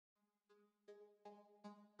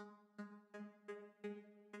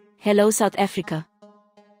Hello South Africa.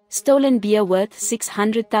 Stolen beer worth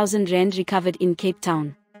 600,000 rand recovered in Cape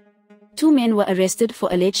Town. 2 men were arrested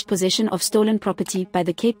for alleged possession of stolen property by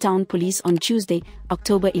the Cape Town police on Tuesday,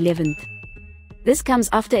 October 11th. This comes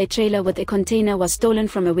after a trailer with a container was stolen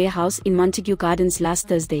from a warehouse in Montague Gardens last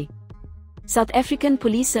Thursday. South African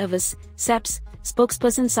Police Service, SAPS,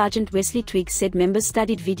 spokesperson Sergeant Wesley Twigg said members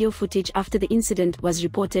studied video footage after the incident was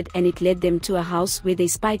reported and it led them to a house where they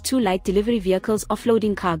spied 2 light delivery vehicles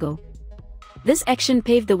offloading cargo. This action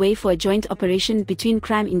paved the way for a joint operation between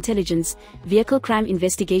Crime Intelligence, Vehicle Crime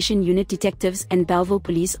Investigation Unit detectives and Bellville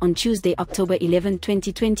Police on Tuesday, October 11,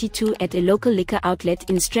 2022 at a local liquor outlet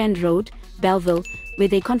in Strand Road, Bellville, where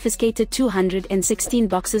they confiscated 216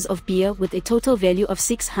 boxes of beer with a total value of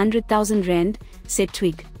 600,000 rand, said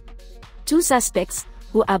Twigg. 2 suspects,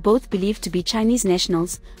 who are both believed to be Chinese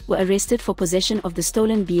nationals, were arrested for possession of the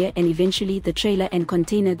stolen beer, and eventually the trailer and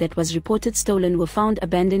container that was reported stolen were found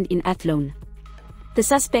abandoned in Athlone. The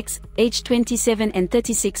suspects, aged 27 and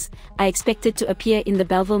 36, are expected to appear in the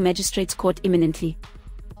Bellville Magistrates Court imminently.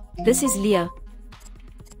 This is Leah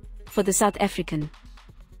for the South African.